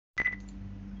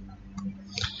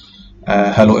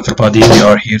Hello everybody, we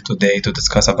are here today to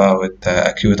discuss about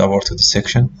acute aortic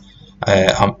dissection.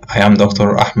 I am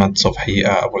Dr. Ahmed Sobhy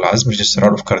Abu Azm,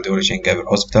 Registrar of Cardiology in Gabir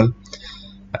Hospital.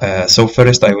 So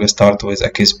first I will start with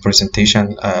a case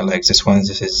presentation like this one.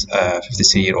 This is a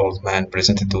 53-year-old man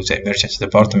presented to the emergency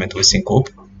department with syncope.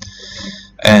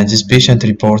 And this patient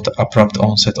reported abrupt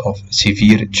onset of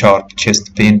severe sharp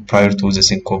chest pain prior to the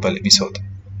syncopal episode.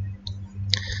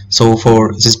 So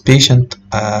for this patient,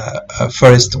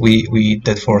 first we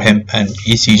did for him an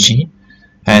ECG,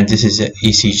 and this is the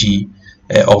ECG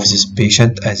of this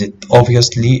patient. As it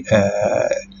obviously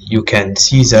you can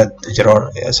see that there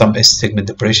are some S-segment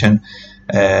depression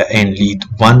in lead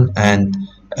 1 and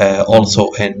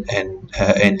also in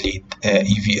lead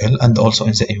EVL and also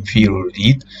in the inferior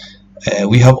lead.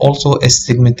 We have also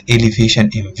S-segment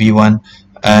elevation in V1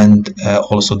 and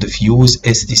also diffuse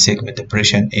SD segment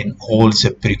depression in all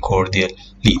the precordial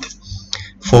lead.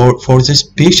 For this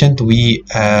patient, we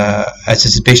as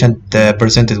this patient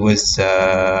presented with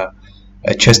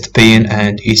chest pain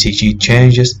and ECG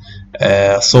changes,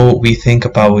 so we think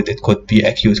about it could be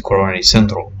acute coronary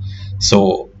syndrome.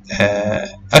 So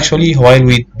actually, while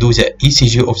we do the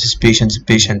ECG of this patient, the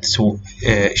patient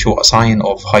show a sign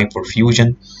of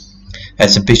hyperfusion,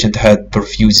 as the patient had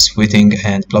profuse sweating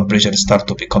and blood pressure start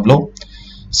to become low.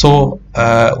 So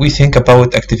we think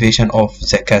about activation of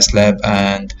the cath lab,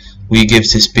 and we give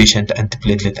this patient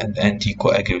antiplatelet and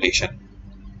anticoagulation.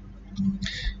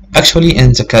 Actually,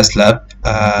 in the cath lab,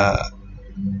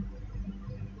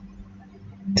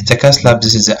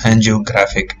 this is the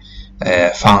angiographic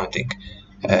finding.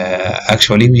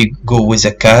 Actually, we go with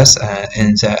the cath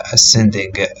in the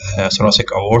ascending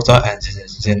thoracic aorta and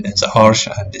then in the arch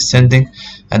and descending,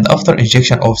 and after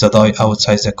injection of the dye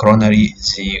outside the coronary,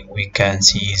 we can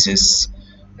see this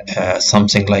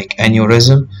something like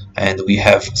aneurysm, and we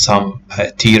have some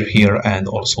tear here and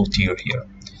also tear here.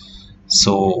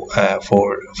 So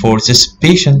for this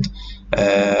patient,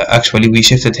 actually we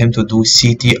shifted him to do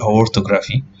CT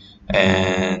aortography,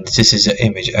 and this is the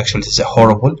image. Actually, this is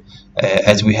horrible,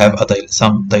 as we have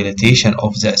some dilatation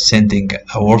of the ascending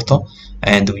aorta,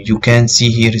 and you can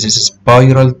see here is a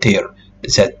spiral tear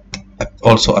that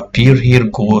also appear here,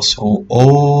 goes through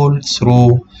all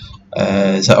through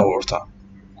the aorta.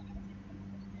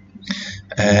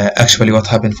 Actually, what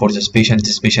happened for this patient?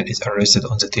 This patient is arrested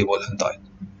on the table and died.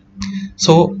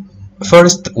 So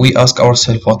first we ask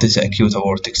ourselves, what is the acute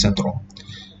aortic syndrome?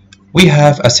 We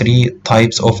have 3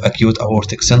 types of acute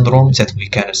aortic syndrome that we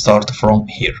can start from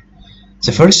here.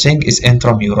 The first thing is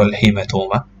intramural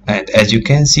hematoma, and as you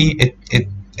can see,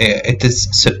 it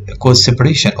is cause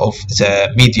separation of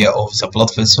the media of the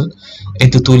blood vessel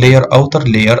into 2 layers, outer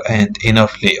layer and inner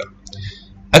layer.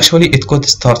 Actually, it could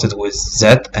started with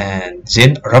that and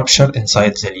then rupture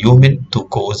inside the lumen to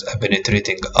cause a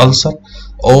penetrating ulcer,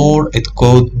 or it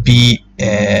could be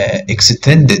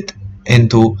extended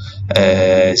into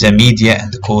the media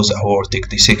and cause aortic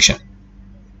dissection.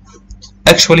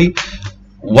 Actually,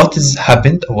 what has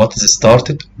happened, what is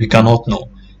started, we cannot know.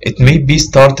 It may be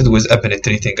started with a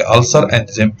penetrating ulcer and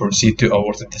then proceed to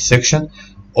aortic dissection,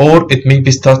 or it may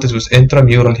be started with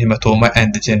intramural hematoma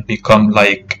and then become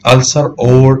like ulcer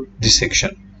or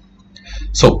dissection.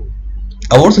 So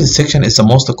aortic dissection is the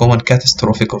most common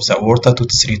catastrophic of the aorta, 2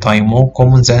 to 3 times more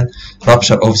common than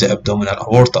rupture of the abdominal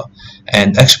aorta.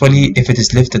 And actually, if it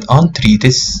is left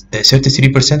untreated,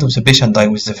 33% of the patient die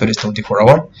within the first 24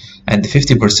 hours and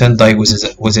 50% die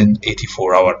within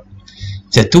 84 hours.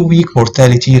 The 2-week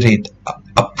mortality rate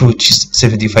approaches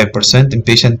 75% in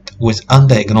patients with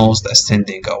undiagnosed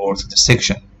ascending aortic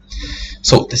dissection.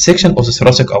 So dissection of the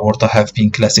thoracic aorta have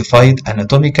been classified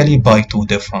anatomically by 2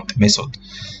 different methods.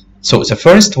 So the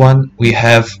first one, we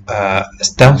have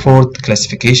Stanford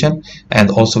classification, and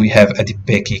also we have a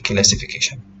DeBakey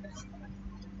classification.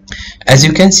 As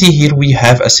you can see here, we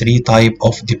have a 3 type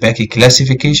of DeBakey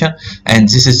classification, and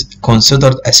this is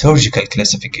considered a surgical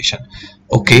classification.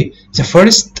 Okay, the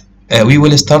first we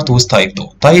will start with type 2.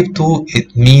 Type 2,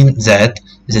 it means that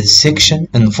the dissection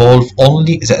involves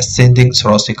only the ascending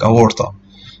thoracic aorta,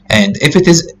 and if it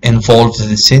is involved the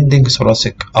descending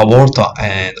thoracic aorta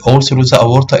and all through the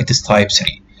aorta, it is type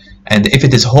 3, and if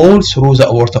it is whole through the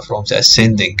aorta from the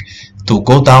ascending to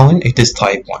go down, it is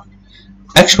type 1.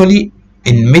 Actually,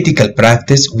 in medical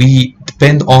practice, we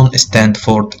depend on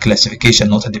Stanford classification,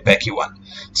 not a DeBakey one.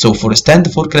 So for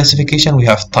Stanford classification, we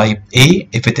have type A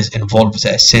if it is involved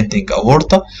the ascending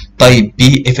aorta, type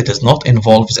B if it is not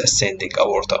involved the ascending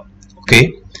aorta.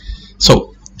 Okay,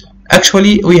 so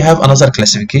actually we have another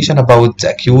classification about the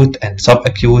acute and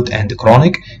subacute and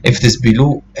chronic, if it is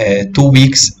below 2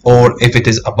 weeks, or if it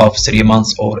is above 3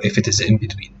 months, or if it is in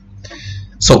between.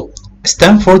 So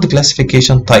Stanford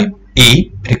classification type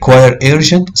A require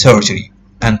urgent surgery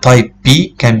and type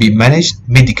B can be managed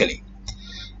medically.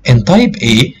 In type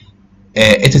A,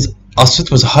 it is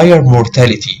associated with higher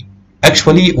mortality.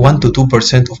 Actually, 1 to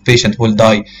 2% of patients will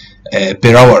die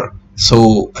per hour.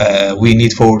 So we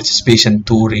need for this patient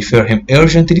to refer him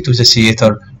urgently to the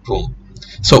theater room.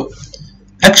 So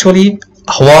actually,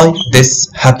 why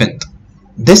this happened?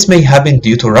 This may happen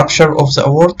due to rupture of the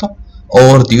aorta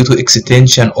or due to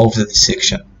extension of the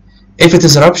dissection. If it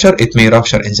is rupture, it may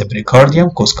rupture in the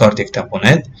pericardium, cause cardiac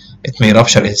tamponade. It may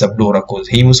rupture in the pleura, cause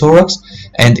hemothorax,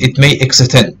 and it may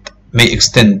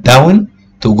extend down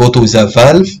to go to the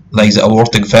valve, like the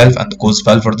aortic valve, and cause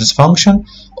valvular dysfunction,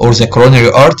 or the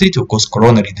coronary artery to cause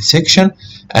coronary dissection,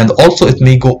 and also it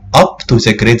may go up to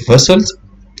the great vessels,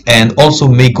 and also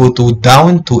may go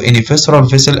down to any visceral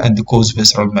vessel and cause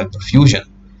visceral malperfusion.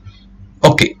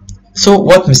 Okay, so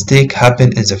what mistake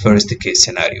happened in the first case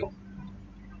scenario?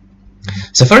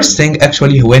 The first thing,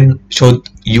 actually, when should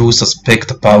you suspect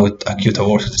about acute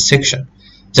aortic dissection?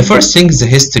 The first thing is the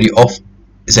history of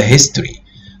the history.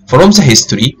 From the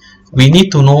history, we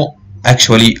need to know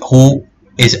actually who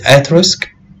is at risk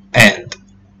and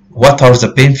what are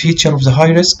the pain features of the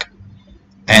high risk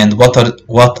and what are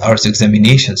the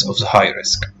examinations of the high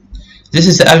risk. This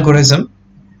is the algorithm.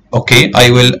 Okay, I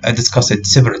will discuss it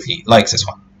separately like this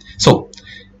one. So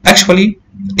actually,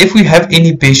 if we have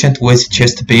any patient with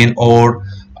chest pain, or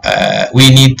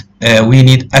we need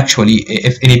actually,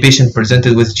 if any patient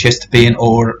presented with chest pain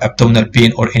or abdominal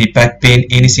pain or any back pain,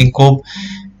 any syncope,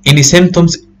 any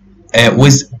symptoms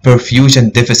with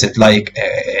perfusion deficit, like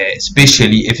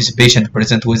especially if the patient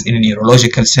present with any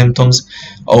neurological symptoms,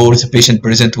 or the patient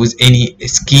present with any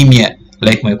ischemia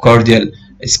like myocardial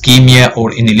ischemia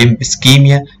or any limb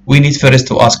ischemia, we need first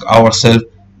to ask ourselves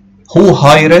who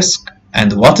high risk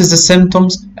and what is the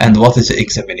symptoms and what is the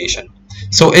examination.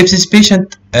 So if this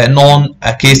patient known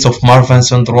a case of Marfan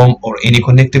syndrome or any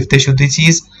connective tissue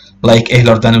disease like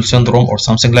Ehlers-Danlos syndrome or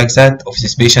something like that, if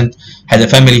this patient had a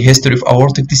family history of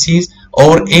aortic disease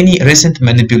or any recent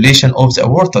manipulation of the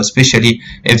aorta, especially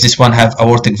if this one have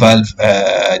aortic valve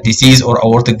disease or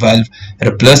aortic valve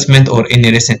replacement or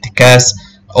any recent CAS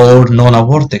or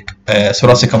non-aortic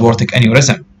thoracic aortic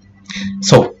aneurysm.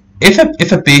 So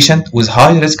if a patient with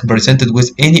high risk presented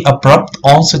with any abrupt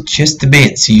onset chest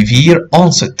pain, severe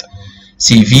onset,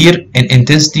 severe in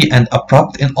intensity and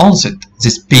abrupt in onset,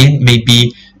 this pain may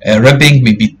be ripping,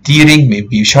 may be tearing, may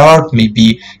be sharp, may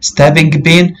be stabbing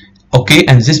pain, okay,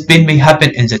 and this pain may happen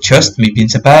in the chest, maybe in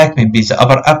the back, maybe in the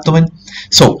upper abdomen.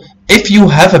 So if you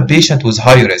have a patient with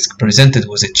high risk presented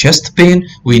with a chest pain,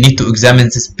 we need to examine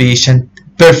this patient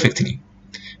perfectly.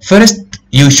 First,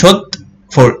 you should,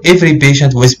 for every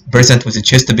patient present with a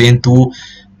chest pain, to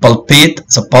palpate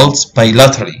the pulse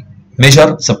bilaterally,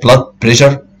 measure the blood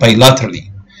pressure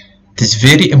bilaterally. It is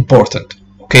very important,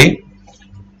 okay?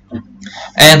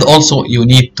 And also you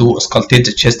need to auscultate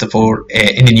the chest for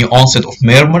any new onset of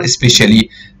murmur, especially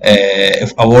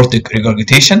of aortic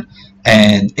regurgitation.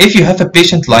 And if you have a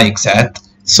patient like that,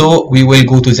 so we will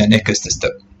go to the next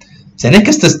step. The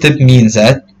next step means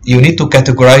that you need to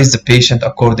categorize the patient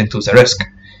according to the risk.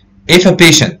 If a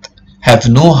patient have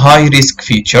no high risk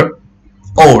feature,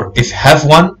 or if have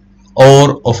one,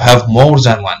 or if have more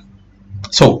than one.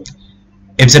 So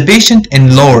if the patient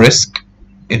in low risk,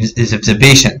 if the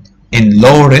patient in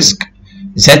low risk,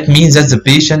 that means that the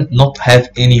patient not have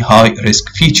any high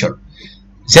risk feature.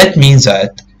 That means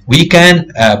that we can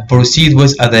proceed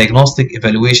with a diagnostic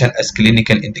evaluation as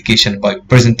clinical indication by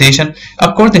presentation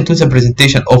according to the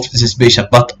presentation of this patient,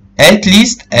 but at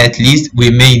least we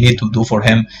may need to do for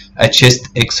him a chest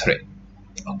x-ray.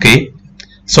 Okay,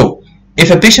 so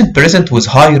if a patient present with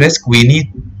high risk, we need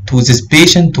to this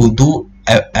patient to do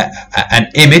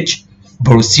an image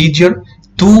procedure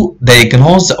to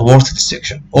diagnose the aortic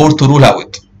dissection or to rule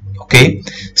out. Okay,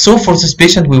 so for this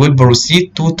patient we will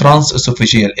proceed to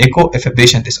transesophageal echo if a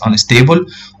patient is unstable,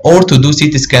 or to do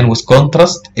CT scan with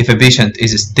contrast if a patient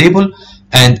is stable,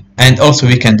 and also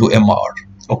we can do MR.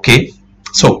 Okay,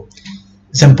 so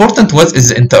the important one is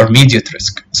the intermediate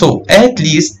risk. So at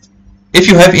least if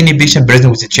you have any patient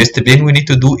present with a chest pain, we need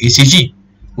to do ECG,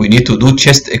 we need to do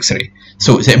chest x-ray.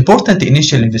 So the important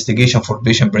initial investigation for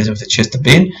patient present with a chest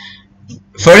pain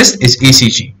first is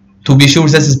ECG, to be sure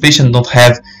that this patient don't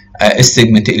have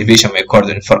S-segment elevation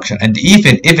myocardial infarction, and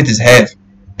even if it is have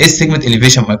S-segment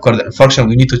elevation myocardial infarction,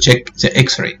 we need to check the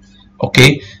X-ray.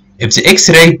 Okay, if the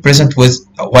X-ray present with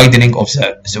a widening of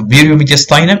the superior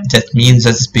mediastinum, that means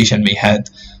that this patient may have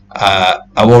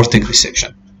aortic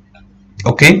dissection.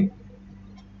 Okay,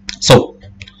 so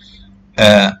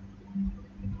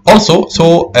Also,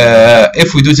 so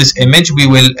if we do this image, we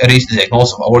will reach the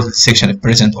diagnosis of aortic dissection if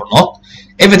present or not.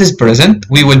 If it is present,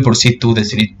 we will proceed to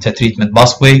the treatment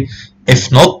pathway.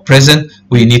 If not present,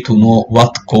 we need to know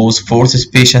what cause for this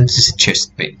patient. This is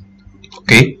chest pain.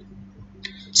 Okay,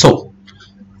 so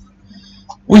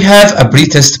we have a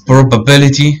pretest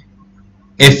probability.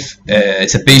 If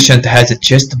the patient has a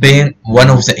chest pain, one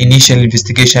of the initial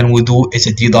investigation we do is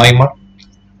a D-dimer.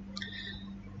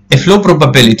 If low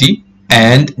probability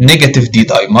and negative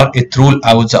D-dimer, it rule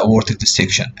out the aortic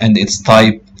dissection and it's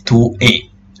type 2A.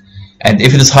 And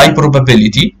if it is high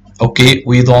probability, okay,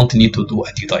 we don't need to do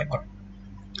a D-dimer.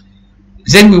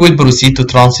 Then we will proceed to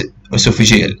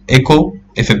transesophageal echo.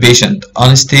 If a patient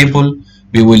unstable,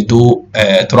 we will do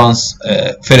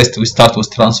first we start with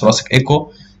transthoracic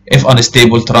echo. If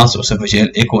unstable, transesophageal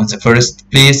echo in the first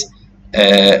place,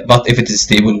 but if it is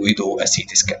stable, we do a CT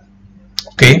scan.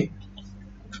 Okay.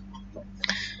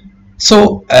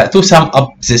 So to sum up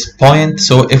this point,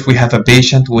 so if we have a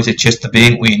patient with a chest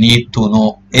pain, we need to know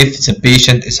if the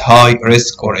patient is high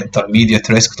risk or intermediate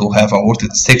risk to have aortic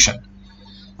dissection.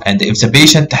 And if the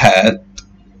patient had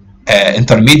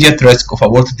intermediate risk of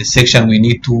aortic dissection, we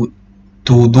need to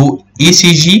do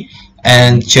ECG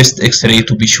and chest X-ray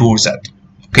to be sure that.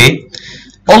 Okay.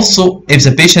 Also, if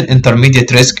the patient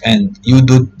intermediate risk and you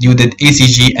did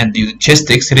ECG and you did chest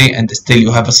X-ray and still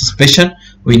you have a suspicion,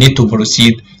 we need to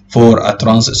proceed for a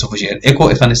transesophageal echo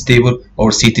if unstable, or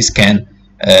CT scan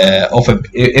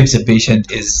if the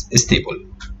patient is stable.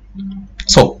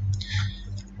 So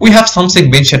we have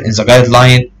something mentioned in the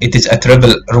guideline. It is a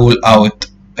triple rule out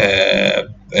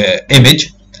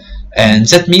image, and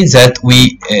that means that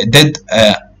we did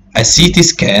a CT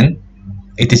scan.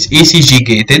 It is ECG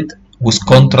gated with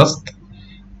contrast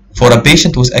for a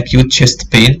patient with acute chest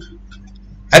pain.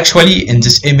 Actually, in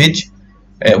this image,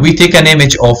 we take an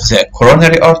image of the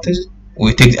coronary arteries,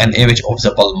 we take an image of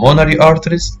the pulmonary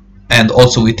arteries, and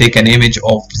also we take an image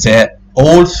of the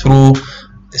all through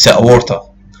the aorta.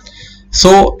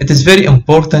 So it is very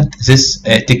important, this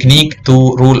technique,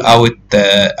 to rule out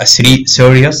three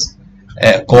serious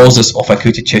causes of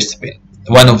acute chest pain.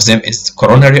 One of them is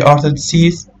coronary artery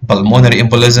disease, pulmonary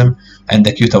embolism, and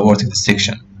acute aortic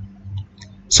dissection.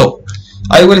 So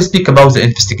I will speak about the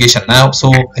investigation now.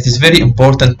 So it is very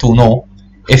important to know,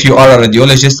 if you are a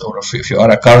radiologist or if you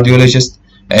are a cardiologist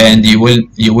and you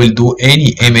will do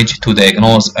any image to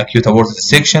diagnose acute aortic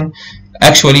dissection,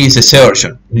 actually the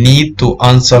surgeon need to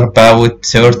answer about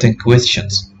certain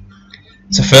questions.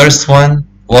 The first one,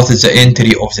 what is the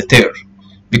entry of the tear?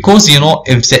 Because you know,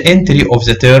 if the entry of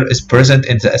the tear is present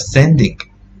in the ascending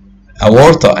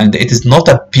aorta and it is not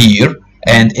appear,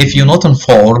 and if you not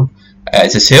inform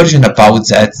the surgeon about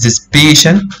that, this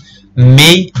patient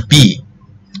may be,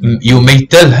 you may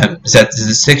tell him that the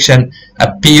dissection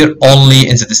appear only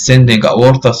in the descending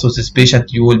aorta, so this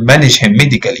patient, you will manage him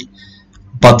medically,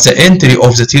 but the entry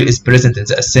of the tear is present in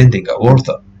the ascending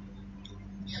aorta.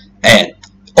 And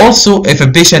also, if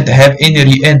a patient have any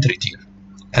re-entry tear,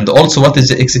 and also what is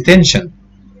the extension,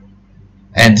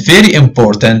 and very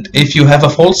important, if you have a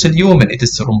false lumen, it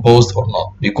is thrombosed or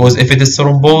not, because if it is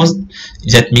thrombosed,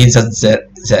 that means that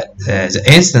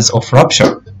the instance of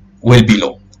rupture will be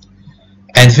low.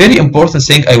 And very important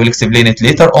thing, I will explain it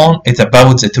later on, it's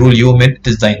about the true lumen. It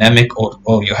is dynamic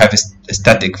or you have a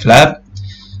static flap.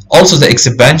 Also the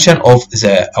expansion of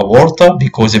the aorta,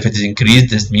 because if it is increased,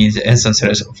 this means the instance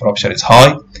risk of rupture is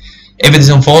high. If it is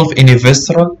involved any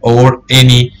visceral or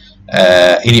any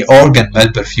organ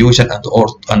malperfusion,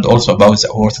 and also about the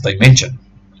aorta dimension.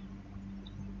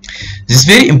 This is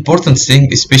very important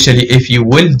thing, especially if you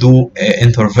will do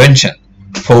intervention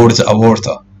for the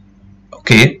aorta.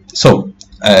 Okay, so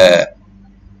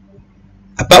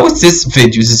about this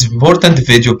video, this important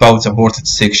video about the aortic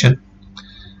dissection,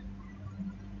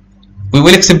 we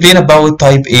will explain about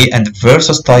type A and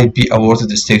versus type B aortic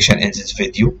dissection in this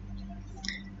video.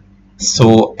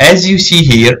 So as you see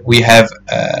here, we have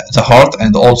the heart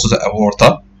and also the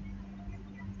aorta,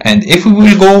 and if we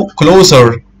will go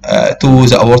closer to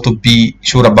the aorta, be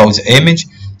sure about the image.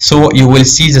 So you will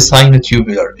see the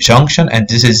sinotubular junction, and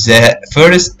this is the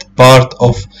first part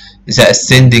of the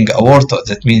ascending aorta.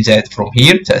 That means that from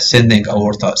here the ascending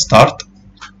aorta start,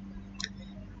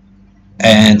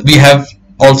 and we have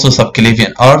also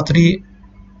subclavian artery,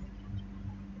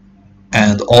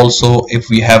 and also if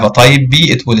we have a type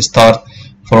B, it will start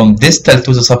from distal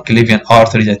to the subclavian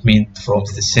artery, that means from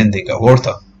the descending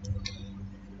aorta.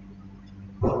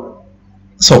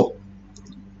 So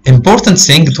important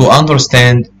thing to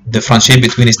understand, differentiate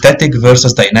between static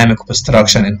versus dynamic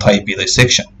obstruction in type B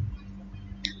dissection.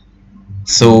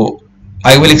 So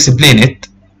I will explain it.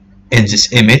 in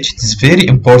this image. It is very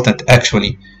important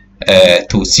actually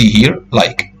to see here.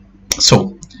 Like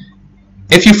so,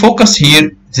 if you focus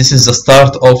here, this is the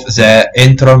start of the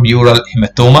intramural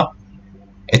hematoma.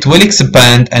 It will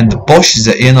expand and push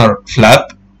the inner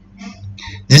flap.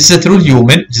 This is a true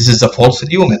lumen, this is a false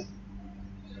lumen.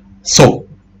 So,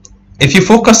 if you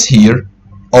focus here,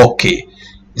 okay,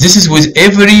 this is with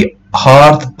every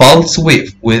hard pulse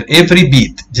wave, with every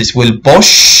beat, this will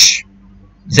push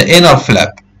the inner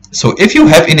flap. So, if you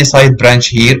have any side branch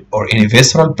here or any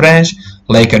visceral branch,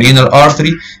 like a renal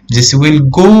artery, this will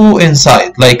go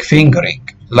inside, like fingering,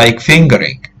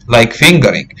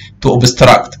 to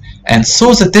obstruct. And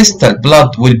so the distal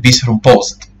blood will be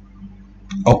thrombosed.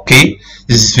 Okay,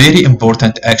 this is very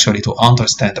important actually to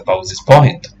understand about this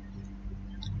point.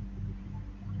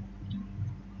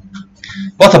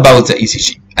 What about the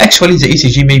ECG? Actually, the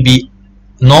ECG may be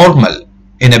normal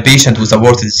in a patient with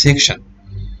aortic dissection.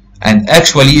 And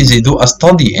actually, they do a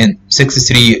study in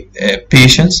 63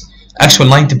 patients. Actually,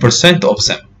 90% of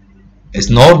them is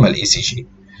normal ECG.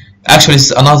 Actually, this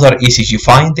is another ECG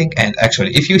finding. And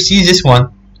actually, if you see this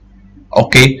one,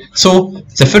 okay, so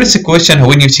the first question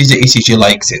when you see the ECG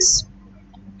like this,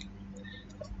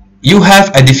 you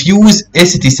have a diffuse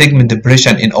ST segment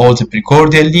depression in all the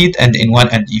precordial lead and in one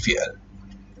and EVL.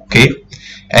 Okay,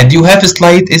 and you have a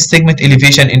slight S segment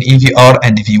elevation in EVR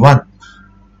and V1.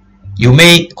 You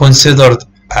may consider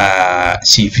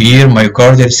severe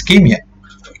myocardial ischemia.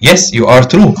 Yes, you are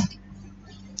true.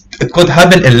 It could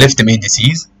happen in left main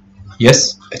disease.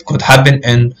 Yes, it could happen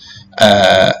in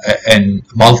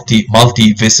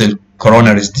multi-vessel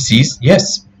coronary disease.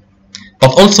 Yes,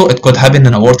 but also it could happen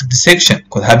in aortic dissection.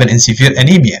 Could happen in severe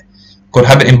anemia. Could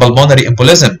happen in pulmonary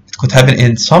embolism. It could happen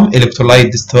in some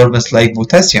electrolyte disturbance like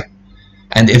potassium.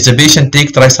 And if the patient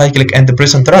takes tricyclic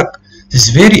antidepressant drug, it is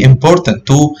very important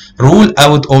to rule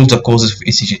out all the causes of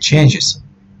ECG changes.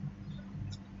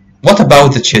 What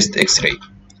about the chest X-ray?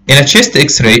 In a chest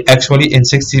X-ray, actually in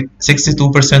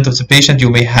 62% of the patient, you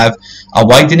may have a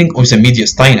widening of the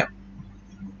mediastinum.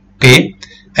 Okay,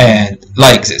 and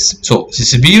like this. So the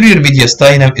superior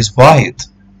mediastinum is wide.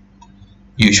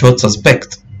 You should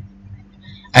suspect.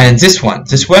 And this one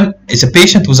is a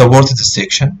patient with aortic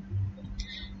dissection,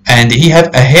 and he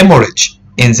have a hemorrhage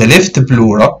in the left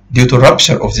pleura due to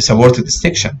rupture of this aortic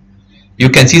dissection. You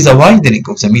can see the widening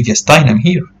of the mediastinum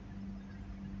here,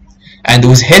 and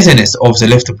with heaviness of the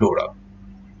left pleura.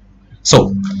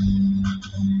 So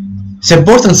the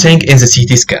important thing in the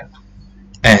CT scan,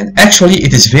 and actually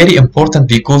it is very important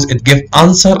because it gives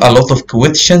answer a lot of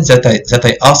questions that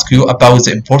I ask you about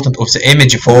the importance of the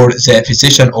image for the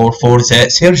physician or for the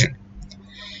surgeon.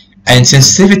 And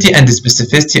sensitivity and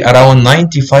specificity around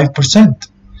 95%.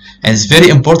 And it's very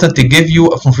important to give you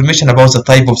a confirmation about the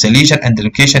type of the lesion and the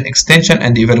location, extension,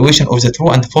 and the evaluation of the true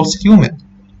and false lumen.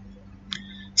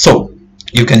 So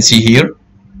you can see here,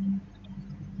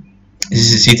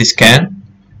 this is a CT scan,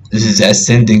 this is the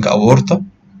ascending aorta,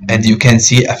 and you can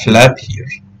see a flap here.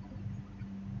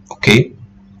 Okay,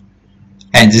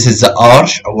 and this is the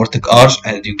arch, aortic arch,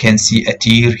 and you can see a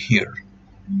tear here.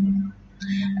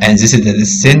 And this is the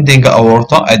descending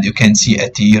aorta, and you can see a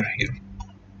tear here.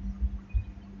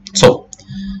 So,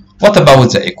 what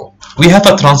about the echo? We have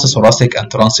a transthoracic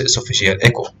and transesophageal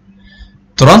echo.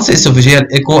 Transesophageal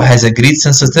echo has a great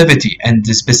sensitivity and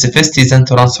specificity than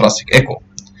transthoracic echo.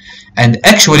 And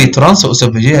actually,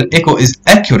 transesophageal echo is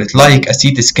accurate like a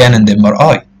CT scan and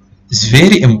MRI. It's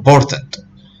very important.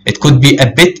 It could be a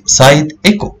bit side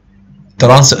echo,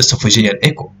 transesophageal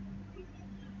echo.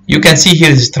 You can see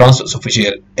here this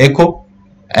transesophageal echo,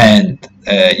 and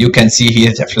you can see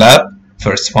here the flap.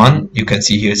 First one, you can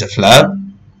see here the flap.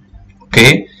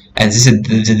 Okay, and this is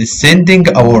the descending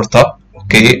aorta.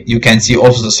 Okay, you can see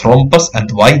also the thrombus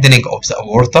and widening of the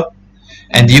aorta.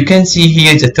 And you can see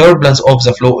here the turbulence of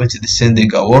the flow into the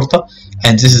descending aorta,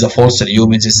 and this is a false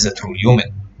lumen, this is a true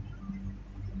lumen.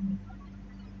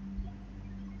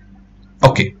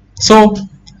 Okay, so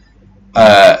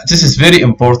this is very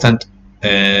important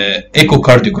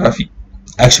echocardiography.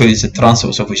 Actually, it's a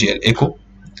transesophageal echo.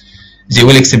 They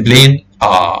will explain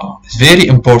a very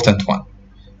important one.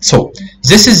 So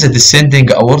this is the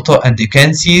descending aorta, and you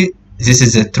can see this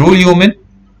is a true lumen.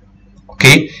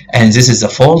 Okay, and this is a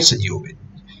false lumen.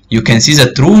 You can see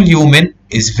the true lumen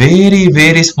is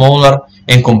very smaller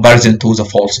in comparison to the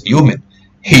false lumen.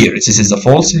 Here, this is the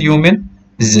false lumen,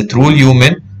 this is the true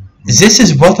lumen. This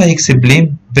is what I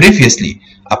explained previously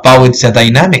about the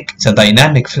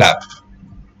dynamic flap.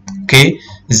 Okay,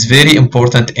 it's very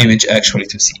important image actually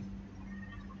to see.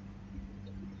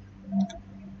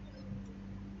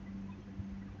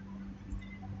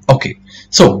 Okay,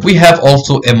 so we have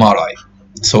also MRI.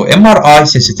 So MRI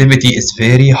sensitivity is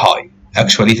very high.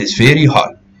 Actually, it is very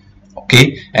high.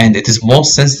 Okay, and it is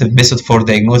most sensitive method for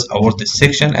diagnose aortic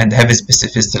dissection and have a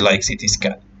specificity like CT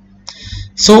scan.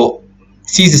 So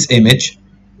see this image,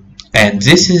 and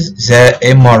this is the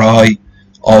MRI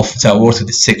of the aortic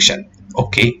dissection.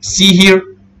 Okay, see here.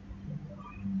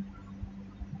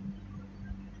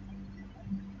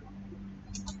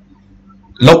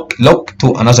 Look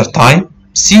to another time.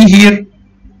 See here.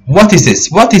 What is this?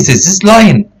 What is this? This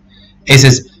line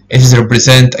is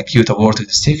represent acute aortic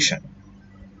dissection.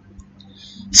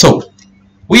 So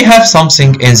we have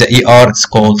something in the ER. It's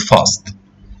called FAST.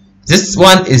 This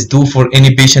one is due for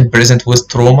any patient present with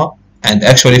trauma, and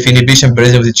actually if any patient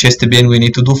present with chest pain, we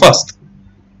need to do FAST.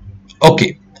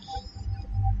 Okay,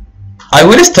 I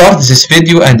will start this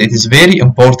video, and it is very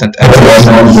important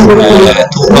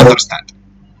to understand.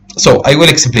 So I will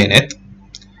explain it.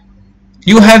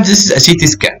 You have, this is a CT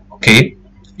scan, okay?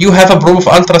 You have a probe of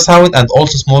ultrasound and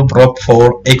also small probe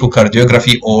for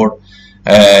echocardiography or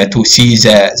to see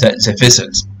the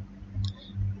vessels.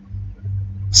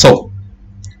 So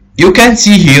you can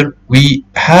see here we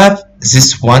have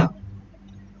this one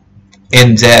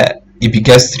in the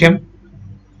epigastrium.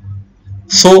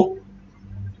 So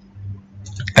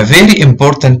a very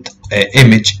important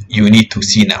image you need to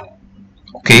see now.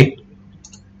 Okay,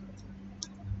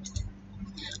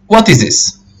 what is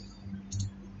this?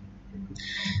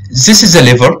 This is the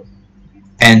liver,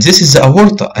 and this is the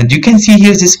aorta, and you can see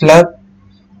here this flap,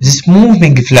 this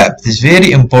moving flap. This is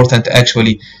very important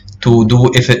actually to do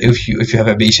if you have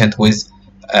a patient with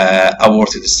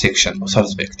aortic dissection or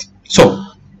suspect. So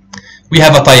we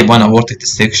have a type 1 aortic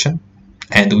dissection,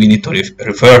 and we need to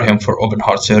refer him for open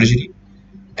heart surgery.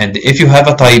 And if you have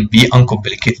a type B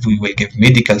uncomplicated, we will give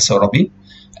medical therapy,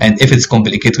 and if it's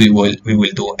complicated, we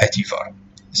will do a TEVAR.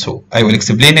 So I will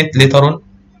explain it later on.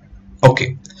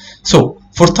 Okay, so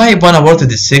for type 1 aortic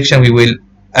dissection, we will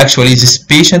actually, this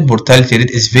patient mortality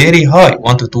rate is very high,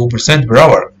 1 to 2% per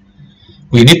hour.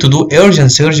 We need to do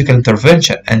urgent surgical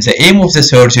intervention, and the aim of the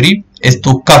surgery is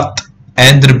to cut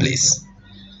and replace.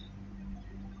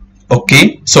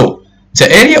 Okay, so the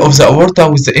area of the aorta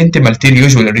with the intimal tear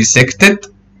usually resected,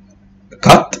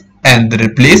 cut and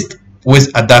replaced with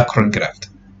a Dacron graft,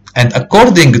 and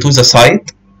according to the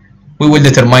site we will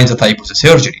determine the type of the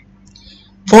surgery.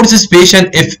 For this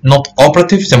patient, if not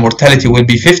operative, the mortality will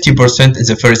be 50% in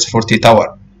the first 48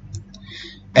 hours,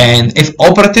 and if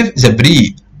operative, the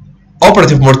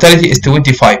pre-operative mortality is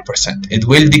 25%. It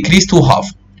will decrease to half,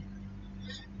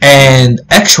 and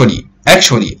actually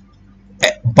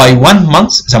by 1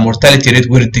 month the mortality rate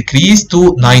will decrease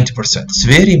to 90%. It's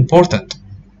very important.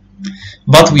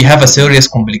 But we have a serious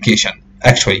complication.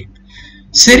 Actually,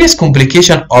 serious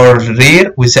complications are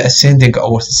rare with the ascending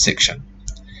aortic dissection,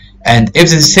 and if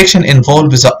the dissection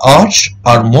involves the arch,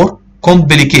 are more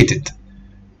complicated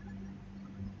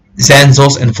than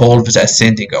those involved with the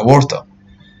ascending aorta.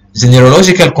 The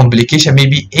neurological complication may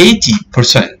be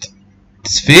 80%.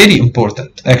 It's very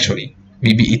important, actually,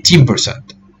 maybe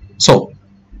 18%. So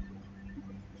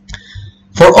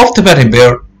for optimal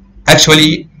repair,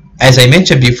 actually, as I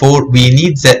mentioned before, we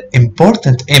need the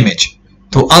important image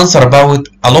to answer about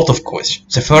a lot of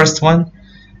questions. The first one,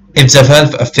 if the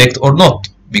valve affect or not,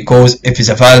 because if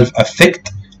the valve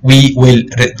affect, we will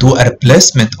do a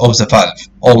replacement of the valve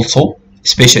also,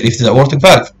 especially if it's the aortic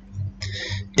valve.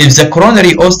 If the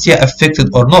coronary ostia affected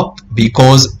or not,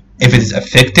 because if it is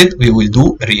affected, we will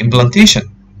do reimplantation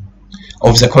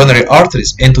of the coronary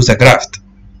arteries into the graft.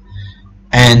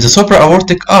 And the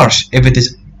supraaortic arch, if it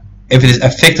is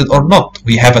affected or not,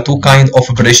 we have a two kind of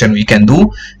operation we can do,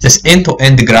 this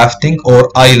end-to-end grafting or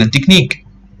island technique.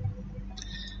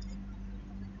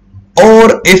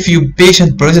 Or if you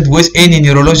patient present with any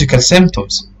neurological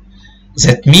symptoms,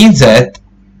 that means that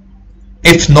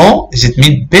if no, it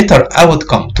means better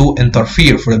outcome to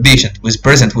interfere for a patient with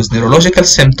present with neurological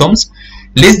symptoms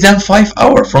less than 5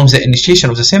 hours from the initiation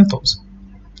of the symptoms.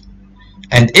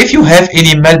 And if you have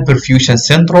any malperfusion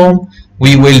syndrome,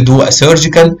 we will do a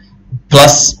surgical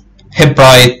plus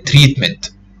heparin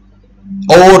treatment,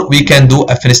 or we can do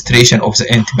a fenestration of the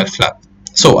intimal flap.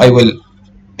 So I will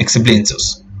explain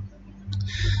this.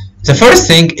 The first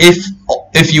thing,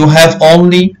 if you have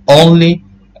only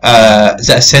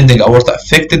the ascending aorta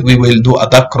affected, we will do a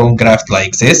Dacron graft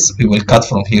like this. We will cut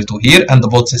from here to here and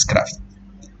put this graft.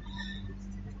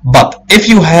 But if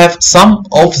you have some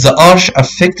of the arch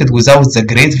affected without the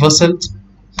great vessels,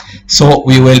 so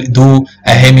we will do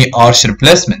a hemi-arch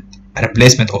replacement, a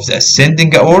replacement of the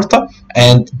ascending aorta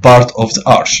and part of the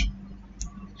arch.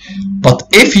 But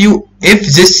if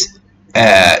this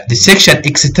dissection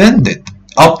extended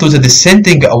up to the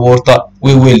descending aorta,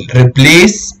 we will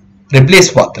replace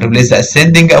what? Replace the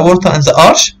ascending aorta and the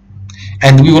arch,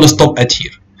 and we will stop at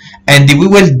here. And we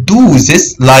will do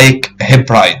this like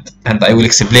Hebride, and I will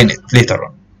explain it later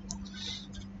on.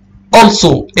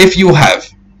 Also, if you have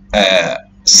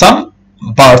some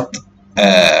part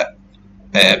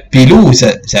below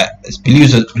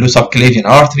the subclavian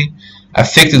artery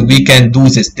affected, we can do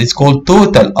this. It's called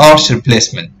total arch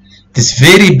replacement. This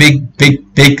very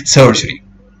big surgery.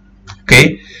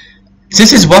 Okay,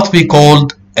 this is what we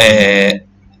called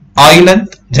island.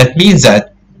 That means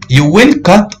that you will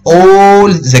cut all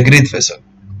the great vessel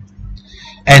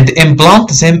and implant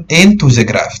them into the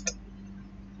graft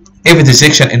if the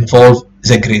dissection involves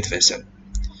the great vessel.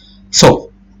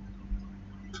 So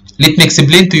let me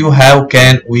explain to you how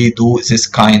can we do this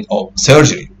kind of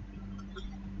surgery.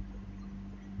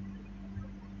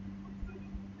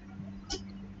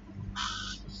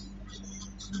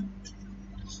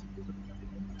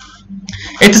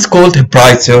 It is called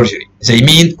Hebride surgery. They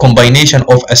mean combination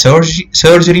of a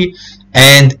surgery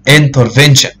and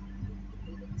intervention.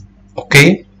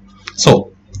 Okay,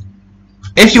 so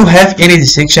if you have any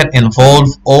dissection involve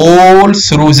all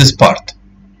through this part,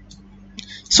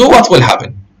 so what will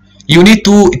happen? You need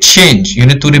to change, you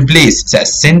need to replace the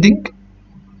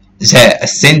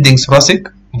ascending thoracic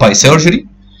by surgery,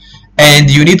 and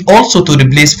you need also to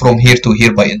replace from here to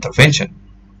here by intervention.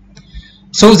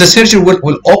 So the surgeon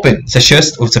will open the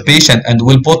chest of the patient and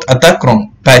will put a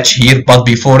Dacron patch here, but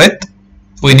before it,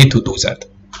 we need to do that.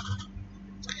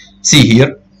 See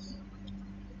here,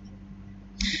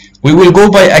 we will go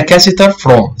by a catheter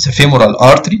from the femoral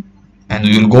artery and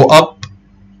we will go up.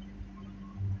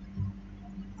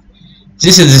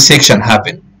 This is the section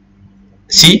happen.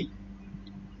 See?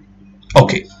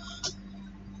 Okay.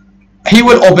 He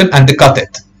will open and cut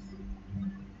it.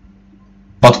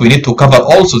 But we need to cover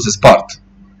also this part.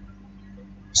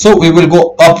 So we will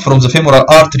go up from the femoral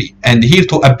artery and here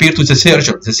to appear to the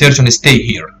surgeon. The surgeon stay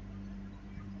here.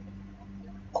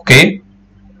 Okay?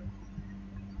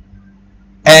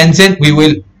 And then we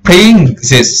will bring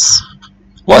this.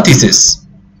 What is this?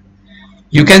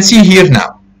 You can see here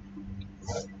now.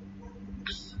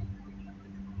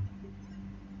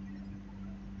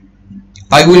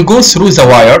 I will go through the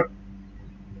wire.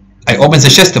 I open the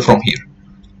chest from here.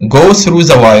 Go through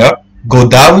the wire. Go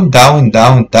down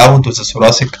to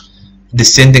the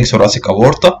descending thoracic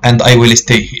aorta, and I will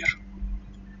stay here.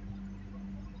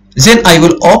 Then I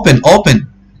will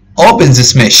open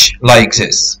this mesh like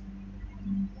this,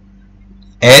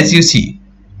 as you see.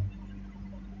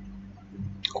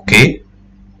 Okay.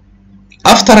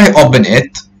 After I open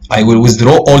it, I will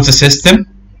withdraw all the system.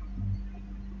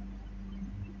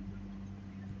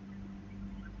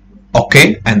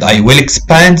 Okay, and I will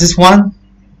expand this one.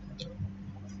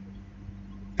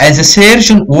 And the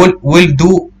surgeon will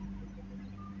do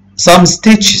some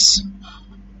stitches.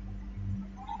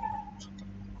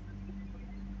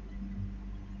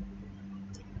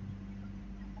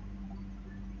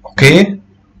 Okay.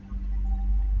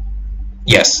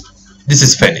 Yes, this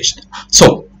is finished.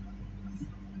 So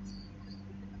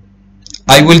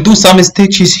I will do some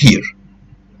stitches here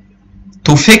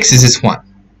to fix this one.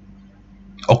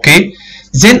 Okay.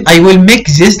 Then I will make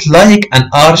this like an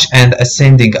arch and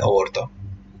ascending aorta.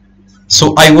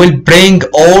 So I will bring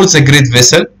all the great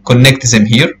vessel, connect them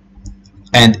here,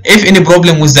 and if any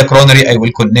problem with the coronary, I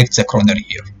will connect the coronary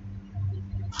here.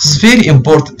 This is very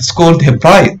important. It's called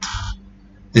Hebride.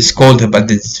 This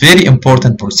is very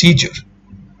important procedure.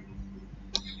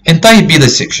 In type B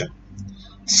dissection.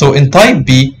 So in type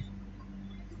B,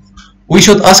 we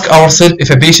should ask ourselves if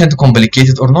a patient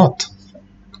complicated or not.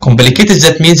 Complicated,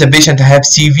 that means the patient have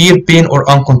severe pain or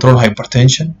uncontrolled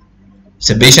hypertension.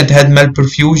 The patient had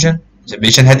malperfusion. The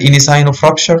patient had any sign of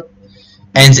rupture,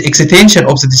 and the extension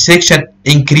of the dissection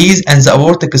increase and the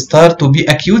aortic start to be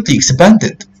acutely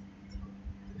expanded.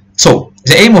 So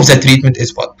the aim of the treatment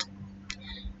is what?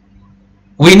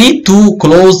 We need to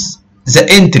close the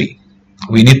entry.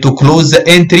 We need to close the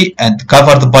entry and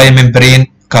covered by a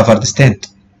membrane covered stent.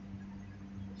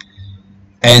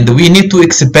 And we need to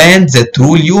expand the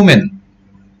true lumen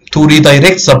to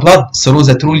redirect the blood through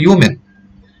the true lumen.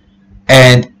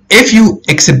 And if you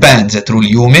expand the true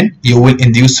lumen, you will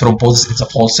induce thrombosis in the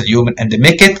false lumen and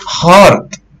make it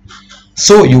hard.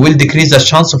 So you will decrease the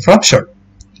chance of rupture.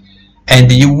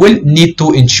 And you will need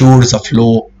to ensure the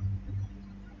flow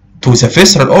to the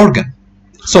visceral organ.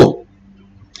 So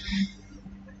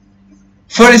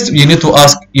first you need to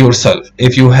ask yourself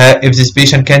if this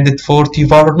patient candidate for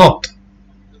TEVAR or not.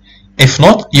 If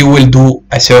not, you will do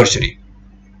a surgery.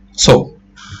 So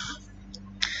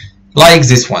like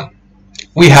this one.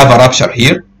 We have a rupture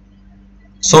here.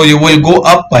 So you will go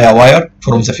up by a wire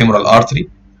from the femoral artery.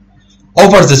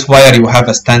 Over this wire you have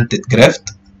a stented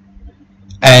graft,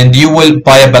 and you will,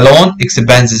 by a balloon,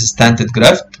 expand this stented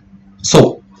graft.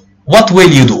 So what will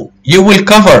you do? You will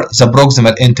cover the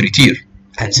proximal entry tear,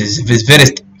 and this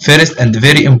is first and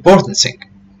very important thing.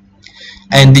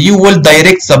 And you will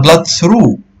direct the blood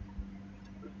through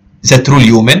the true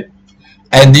lumen,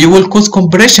 and you will cause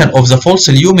compression of the false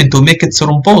lumen to make it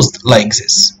thrombosed like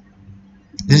this.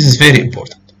 This is very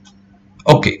important.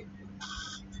 Okay,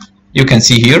 you can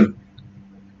see here.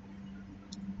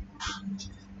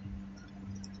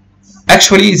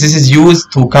 Actually, this is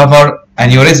used to cover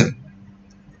aneurysm.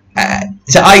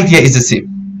 The idea is the same.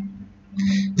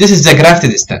 This is the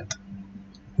grafted stent.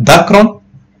 Dacron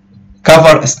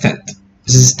cover a stent.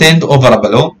 This is stent over a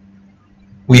balloon.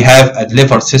 We have a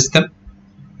delivery system.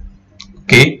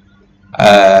 Okay,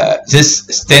 this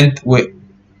stent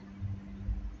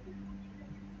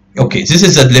this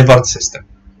is the delivered system.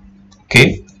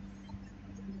 Okay,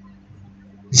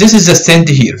 this is the stent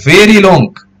here, very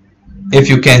long, if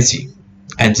you can see,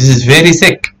 and this is very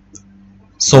thick.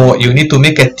 So you need to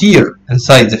make a tear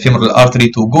inside the femoral artery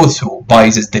to go through by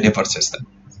this delivery system.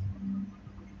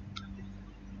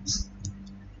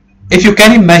 If you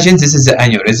can imagine, this is the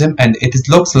aneurysm and it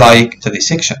looks like the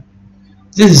dissection.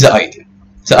 This is the idea.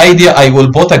 The idea, I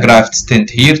will put a graft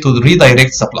stent here to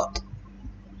redirect the blood.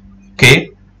 Okay.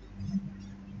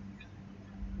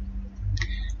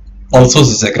 Also, this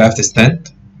is a graft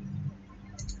stent.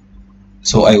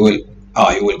 So I will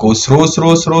go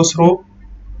through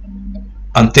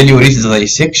until you reach the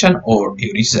dissection or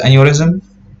you reach the aneurysm,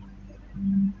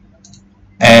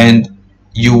 and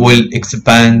you will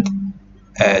expand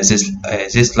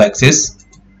this like this.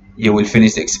 You will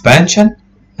finish the expansion,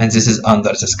 and this is under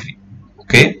the screen.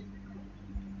 Okay.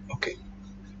 Okay.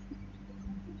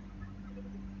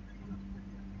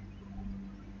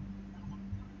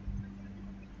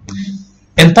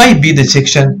 In type B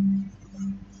dissection,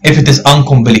 if it is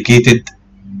uncomplicated,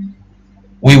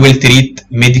 we will treat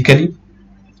medically.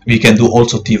 We can do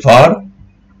also TVAR.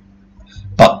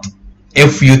 But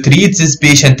if you treat this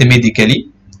patient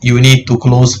medically, you need to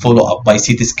close follow-up by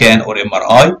CT scan or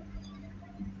MRI.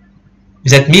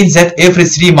 That means that every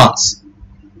 3 months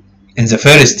in the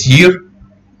first year,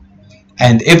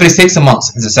 and every 6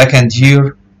 months in the second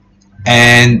year,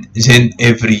 and then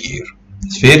every year.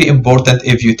 It's very important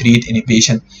if you treat any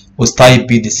patient with type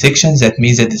B dissection. That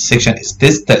means that dissection is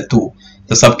distal to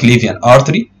the subclavian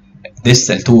artery,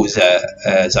 distal to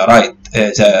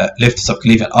the left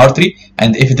subclavian artery,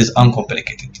 and if it is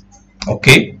uncomplicated.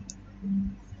 Okay.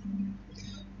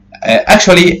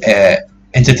 Actually,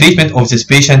 in the treatment of this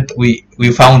patient, we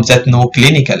found that no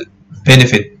clinical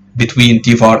benefit between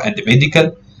TVAR and the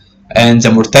medical, and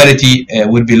the mortality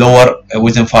will be lower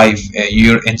within 5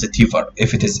 years in the TVAR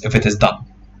if it is done.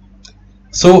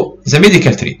 So the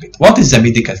medical treatment. What is the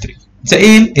medical treatment? The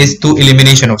aim is to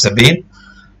elimination of the pain,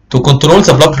 to control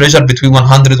the blood pressure between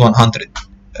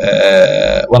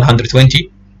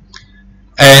 120,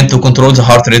 and to control the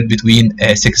heart rate between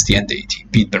 60 and 80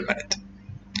 beats per minute.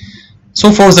 So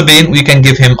for the pain, we can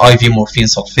give him IV morphine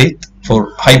sulfate.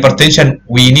 For hypertension,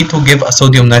 we need to give a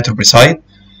sodium nitroprusside.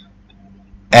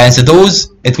 And the dose,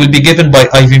 it will be given by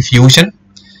IV infusion,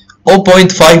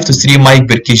 0.5 to 3 mg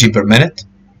per kg per minute.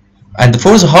 And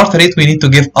for the heart rate, we need to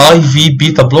give IV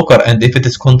beta blocker, and if it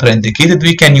is contraindicated,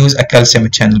 we can use a calcium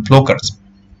channel blockers.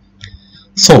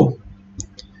 So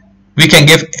we can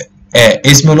give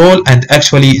esmolol, and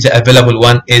actually the available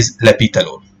one is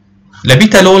labetalol.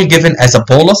 Labetalol given as a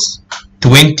bolus,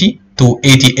 20 to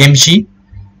 80 mg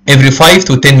every 5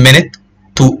 to 10 minutes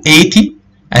to 80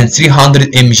 and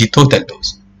 300 mg total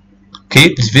dose. Okay,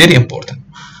 it's very important.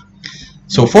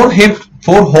 So for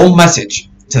home message,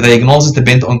 the diagnosis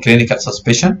depends on clinical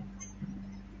suspicion,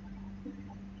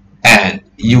 and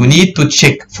you need to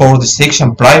check for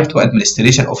dissection prior to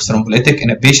administration of thrombolytic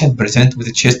in a patient present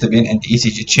with chest pain and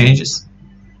ECG changes.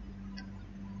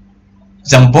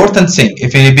 The important thing,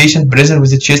 if any patient present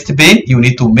with chest pain, you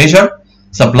need to measure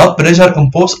the blood pressure in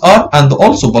both arms and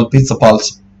also palpate the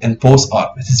pulse in both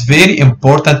arms. It is very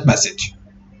important message.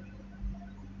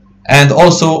 And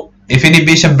also, if any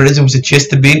patient present with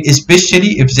chest pain,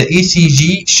 especially if the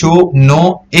ECG show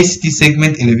no ST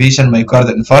segment elevation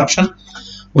myocardial infarction,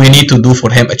 we need to do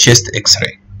for him a chest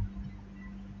X-ray.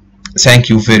 Thank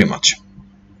you very much.